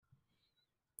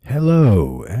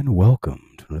Hello and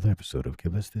welcome to another episode of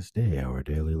Give Us This Day, Our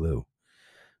Daily Lou.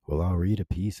 Well, I'll read a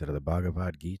piece out of the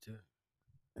Bhagavad Gita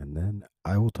and then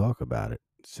I will talk about it.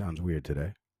 Sounds weird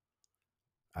today.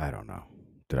 I don't know.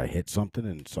 Did I hit something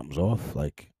and something's off?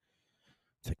 Like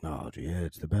technology, yeah,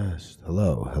 it's the best.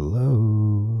 Hello.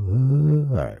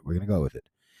 All right, we're going to go with it.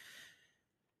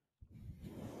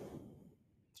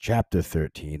 Chapter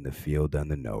 13, The Field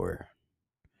and the Knower.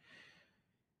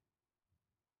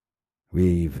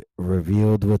 We've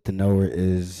revealed what the knower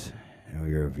is, and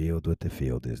we revealed what the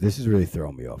field is. This is really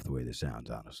throwing me off the way this sounds,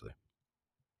 honestly.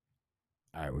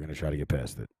 All right, we're going to try to get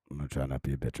past it. I'm going to try not to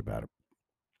be a bitch about it.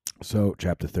 So,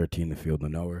 chapter 13, The Field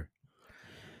and the Knower.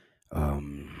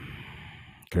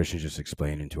 Krishna just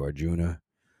explaining to Arjuna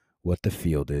what the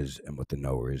field is and what the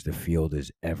knower is. The field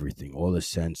is everything, all the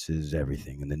senses,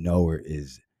 everything. And the knower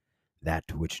is that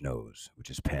which knows, which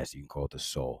is past. You can call it the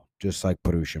soul. Just like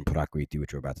Purusha and Prakriti,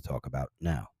 which we're about to talk about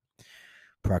now.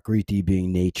 Prakriti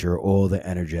being nature, all the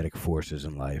energetic forces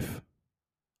in life.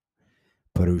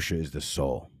 Purusha is the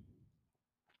soul.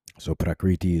 So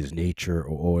Prakriti is nature,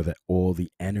 or all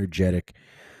the energetic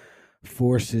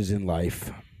forces in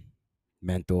life,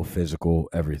 mental, physical,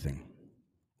 everything.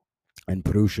 And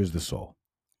Purusha is the soul.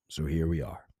 So here we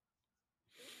are.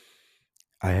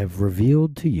 I have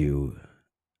revealed to you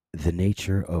the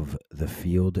nature of the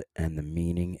field and the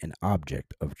meaning and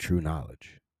object of true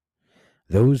knowledge.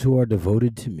 Those who are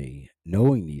devoted to me,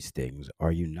 knowing these things,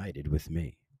 are united with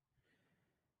me.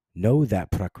 Know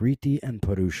that Prakriti and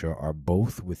Purusha are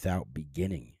both without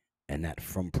beginning, and that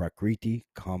from Prakriti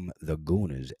come the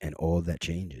gunas and all that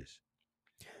changes.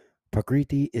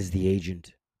 Prakriti is the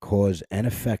agent, cause, and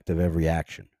effect of every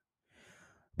action,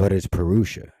 but it's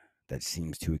Purusha that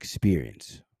seems to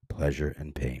experience pleasure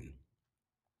and pain.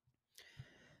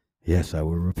 Yes, I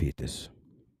will repeat this.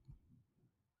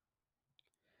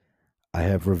 I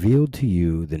have revealed to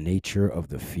you the nature of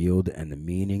the field and the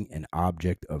meaning and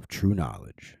object of true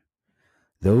knowledge.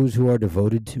 Those who are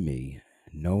devoted to me,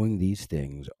 knowing these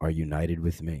things, are united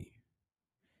with me.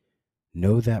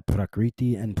 Know that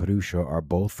Prakriti and Purusha are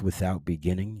both without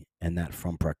beginning, and that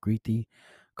from Prakriti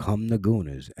come the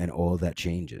gunas and all that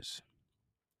changes.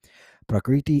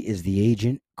 Prakriti is the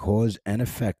agent, cause, and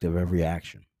effect of every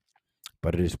action,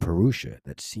 but it is Purusha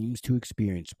that seems to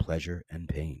experience pleasure and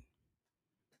pain.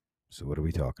 So what are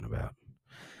we talking about?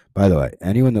 By the way,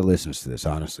 anyone that listens to this,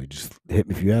 honestly, just hit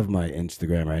me. If you have my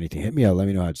Instagram or anything, hit me out. Let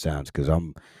me know how it sounds, because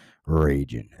I'm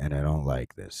raging and I don't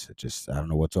like this. I don't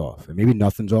know what's off. And maybe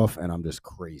nothing's off and I'm just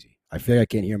crazy. I feel like I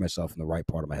can't hear myself in the right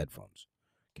part of my headphones.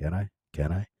 Can I?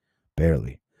 Can I?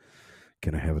 Barely.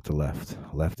 Can I have it to left?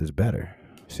 Left is better.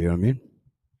 See what I mean?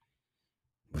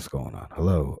 What's going on?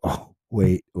 Hello. Oh,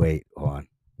 wait, hold on.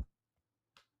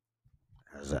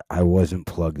 I wasn't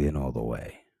plugged in all the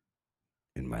way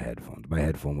in my headphones. My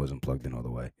headphone wasn't plugged in all the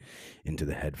way into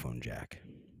the headphone jack.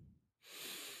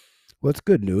 Well, it's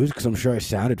good news, because I'm sure I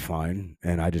sounded fine,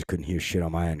 and I just couldn't hear shit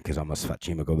on my end because I'm a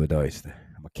Sfachima Gobedoist.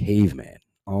 I'm a caveman.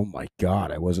 Oh my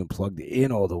God, I wasn't plugged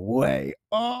in all the way.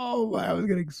 Oh, I was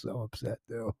getting so upset,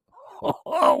 though.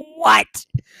 Oh, what?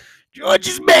 George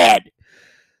is mad.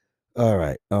 All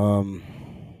right. So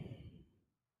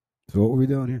what were we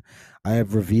doing here? I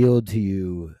have revealed to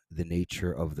you the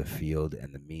nature of the field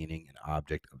and the meaning and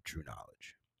object of true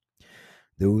knowledge.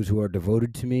 Those who are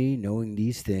devoted to me, knowing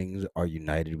these things, are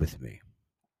united with me.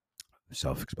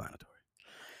 Self-explanatory.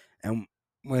 And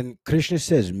when Krishna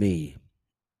says me,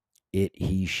 it,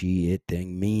 he, she, it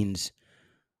thing means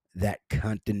that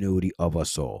continuity of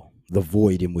us all, the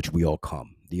void in which we all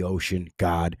come, the ocean,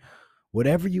 God,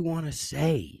 whatever you want to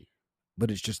say, but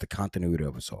it's just the continuity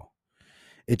of us all.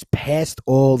 It's past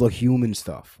all the human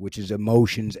stuff, which is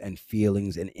emotions and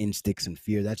feelings and instincts and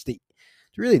fear. It's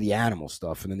really the animal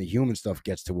stuff. And then the human stuff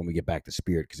gets to when we get back to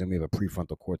spirit, because then we have a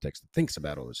prefrontal cortex that thinks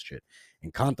about all this shit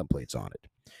and contemplates on it.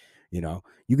 You know,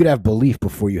 you could have belief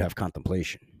before you have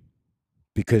contemplation,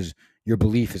 because your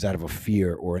belief is out of a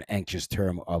fear or an anxious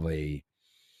term of a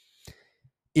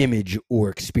image or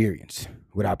experience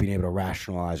without being able to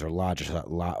rationalize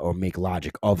or make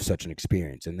logic of such an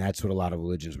experience. And that's what a lot of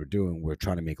religions were doing. We're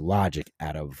trying to make logic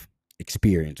out of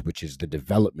experience, which is the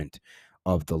development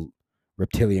of the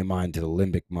reptilian mind to the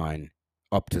limbic mind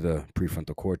up to the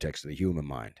prefrontal cortex of the human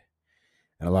mind.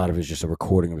 And a lot of it is just a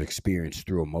recording of experience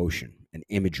through emotion and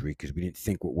imagery, because we didn't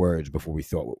think with words before we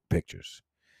thought with pictures.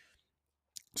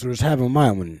 So just have in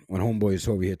mind, when homeboy is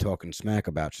over here talking smack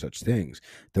about such things,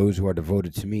 those who are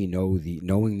devoted to me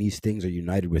knowing these things are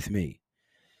united with me.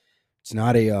 It's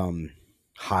not a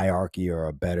hierarchy or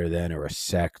a better than or a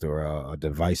sect or a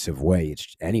divisive way.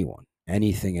 It's anyone,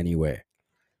 anything, anywhere.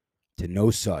 To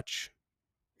know such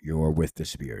you're with the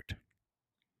spirit.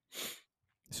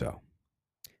 So,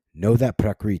 know that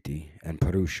Prakriti and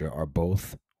Purusha are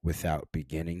both without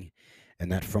beginning,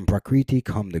 and that from Prakriti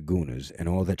come the gunas and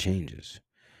all that changes.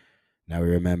 Now we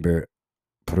remember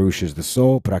Purusha is the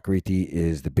soul, Prakriti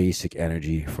is the basic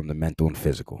energy from the mental and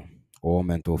physical. All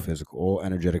mental, physical, all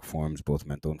energetic forms, both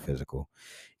mental and physical.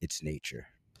 It's nature.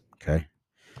 Okay?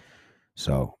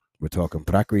 So we're talking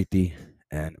Prakriti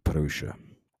and Purusha.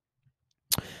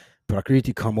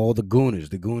 Prakriti come all the gunas.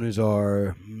 The gunas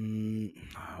are,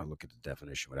 I'll look at the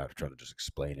definition without trying to just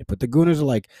explain it. But the gunas are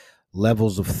like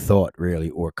levels of thought, really,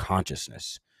 or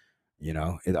consciousness. You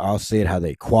know, I'll say it how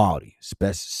they quality,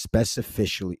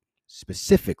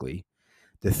 specifically,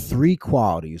 the three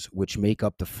qualities which make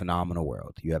up the phenomenal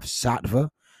world. You have sattva,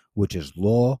 which is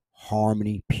law,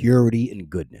 harmony, purity, and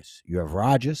goodness. You have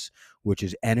rajas, which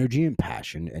is energy and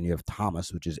passion, and you have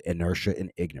tamas, which is inertia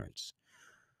and ignorance.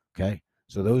 Okay?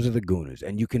 So those are the gunas.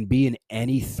 And you can be in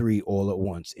any three all at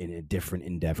once in a different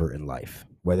endeavor in life,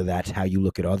 whether that's how you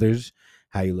look at others,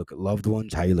 how you look at loved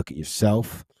ones, how you look at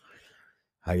yourself,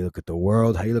 how you look at the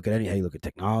world, how you look at how you look at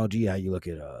technology, how you look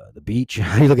at the beach,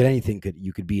 how you look at anything.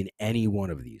 You could be in any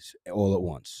one of these all at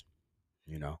once,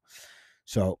 you know.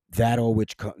 So that all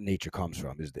which nature comes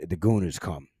from is the gunas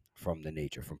come from the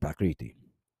nature, from Prakriti.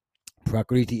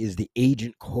 Prakriti is the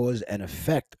agent, cause, and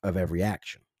effect of every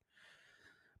action.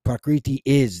 Prakriti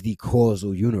is the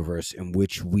causal universe in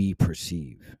which we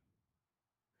perceive.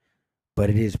 But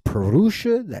it is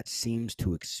Purusha that seems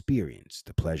to experience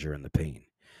the pleasure and the pain.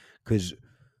 Because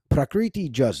Prakriti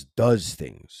just does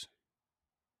things,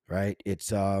 right? It's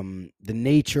the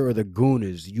nature of the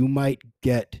gunas. You might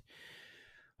get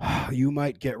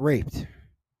raped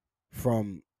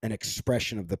from an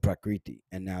expression of the Prakriti,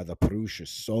 and now the Purusha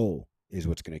soul is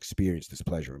what's going to experience this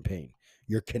pleasure and pain.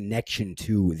 Your connection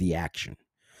to the action,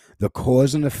 the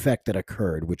cause and effect that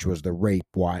occurred, which was the rape.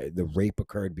 Why the rape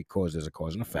occurred? Because there's a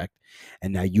cause and effect,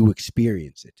 and now you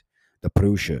experience it, the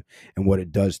Purusha, and what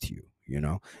it does to you. You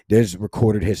know, there's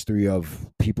recorded history of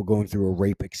people going through a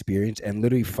rape experience and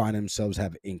literally find themselves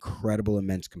have incredible,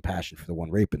 immense compassion for the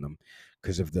one raping them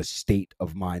because of the state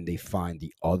of mind they find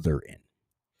the other in.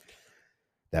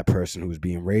 That person who was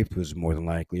being raped was more than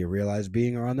likely a realized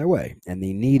being or on their way, and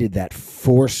they needed that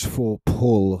forceful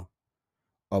pull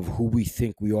of who we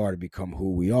think we are to become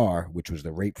who we are, which was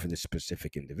the rape for this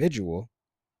specific individual,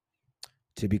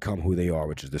 to become who they are,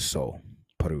 which is the soul,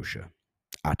 Purusha,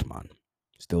 Atman,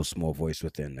 still small voice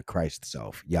within, the Christ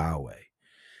self, Yahweh,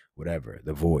 whatever,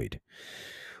 the void,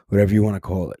 whatever you want to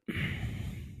call it.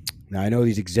 Now, I know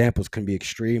these examples can be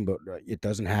extreme, but it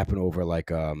doesn't happen over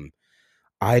like,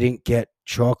 I didn't get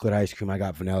chocolate ice cream, I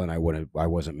got vanilla, and I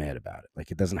wasn't mad about it.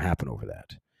 Like, it doesn't happen over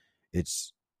that.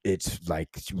 It's like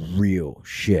real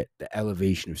shit. The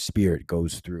elevation of spirit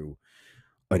goes through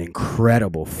an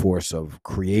incredible force of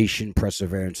creation,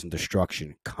 perseverance, and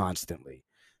destruction constantly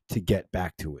to get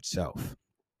back to itself.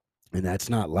 And that's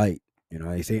not light. You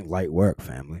know, this ain't light work,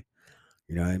 family.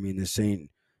 You know what I mean? This ain't,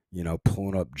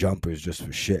 pulling up jumpers just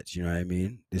for shits. You know what I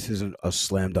mean? This isn't a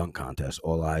slam dunk contest.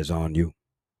 All eyes on you,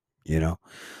 you know?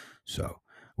 So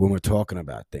when we're talking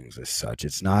about things as such,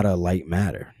 it's not a light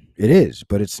matter. It is,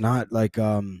 but it's not like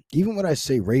even when I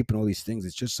say rape and all these things,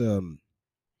 it's just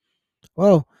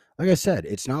well, like I said,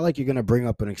 it's not like you're gonna bring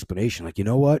up an explanation like, you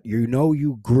know what,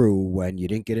 you grew when you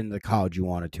didn't get into the college you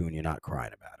wanted to and you're not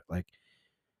crying about it. Like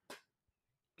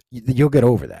you'll get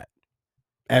over that.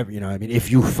 You know, I mean,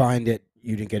 if you find that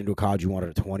you didn't get into a college you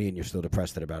wanted at 20 and you're still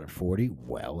depressed at about at 40,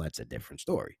 well, that's a different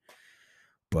story.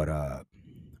 But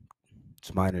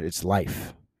it's minor, it's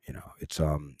life. You know, it's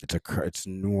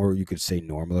you could say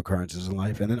normal occurrences in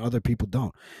life, and then other people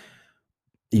don't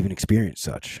even experience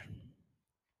such.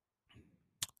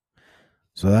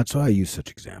 So that's why I use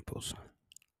such examples.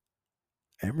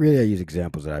 And really, I use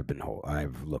examples that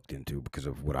I've looked into because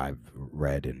of what I've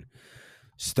read and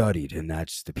studied, and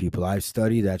that's the people I've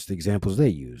studied. That's the examples they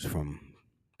use from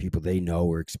people they know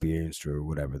or experienced or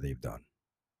whatever they've done.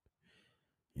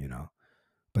 You know,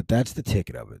 but that's the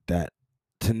ticket of it. That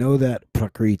to know that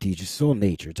Prakriti is just all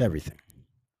nature. It's everything.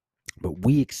 But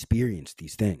we experience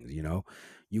these things,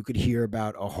 You could hear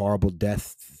about a horrible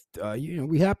death.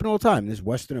 We happen all the time in this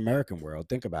Western American world.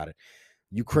 Think about it.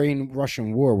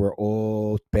 Ukraine-Russian war, we're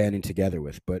all banding together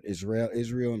with. But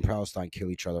Israel and Palestine kill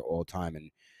each other all the time.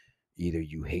 And either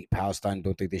you hate Palestine,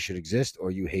 don't think they should exist, or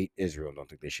you hate Israel, don't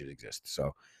think they should exist.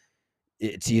 So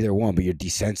it's either one, but you're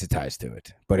desensitized to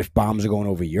it. But if bombs are going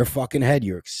over your fucking head,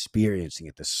 you're experiencing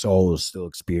it. The soul is still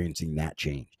experiencing that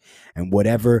change. And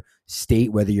whatever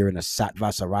state, whether you're in a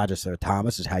sattva, rajas, or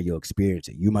tamas, is how you'll experience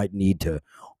it. You might need to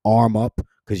arm up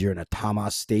because you're in a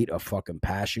tamas state of fucking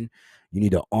passion. You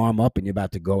need to arm up and you're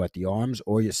about to go at the arms,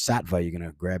 or you're sattva. You're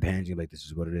gonna grab hands. You're like, this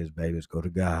is what it is, baby. Let's go to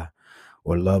God.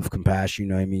 Or love, compassion. You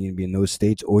know what I mean? You're gonna be in those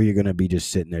states, or you're gonna be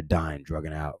just sitting there dying,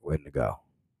 drugging out, waiting to go.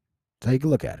 Take a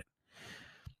look at it.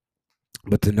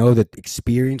 But to know that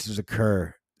experiences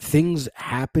occur, things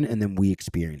happen, and then we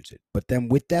experience it. But then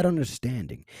with that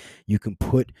understanding, you can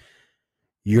put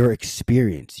your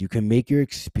experience, you can make your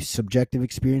subjective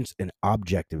experience an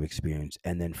objective experience,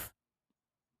 and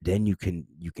then you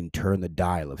can turn the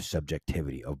dial of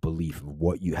subjectivity, of belief,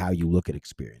 of how you look at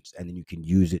experience, and then you can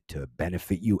use it to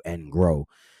benefit you and grow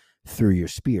through your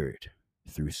spirit,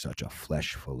 through such a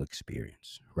fleshful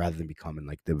experience, rather than becoming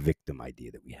like the victim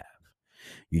idea that we have.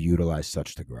 You utilize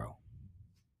such to grow.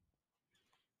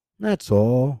 That's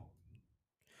all.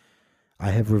 I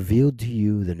have revealed to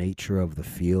you the nature of the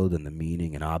field and the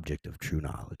meaning and object of true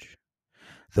knowledge.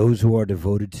 Those who are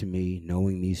devoted to me,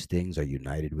 knowing these things, are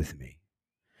united with me.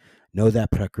 Know that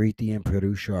Prakriti and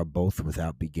Purusha are both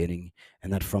without beginning,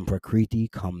 and that from Prakriti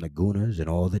come the gunas and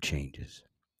all the changes.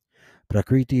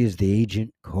 Prakriti is the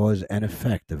agent, cause, and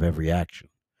effect of every action,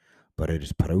 but it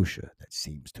is Purusha that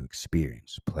seems to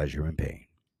experience pleasure and pain.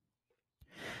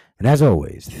 And as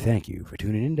always, thank you for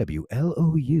tuning in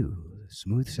WLOU, the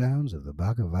smooth sounds of the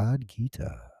Bhagavad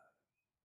Gita.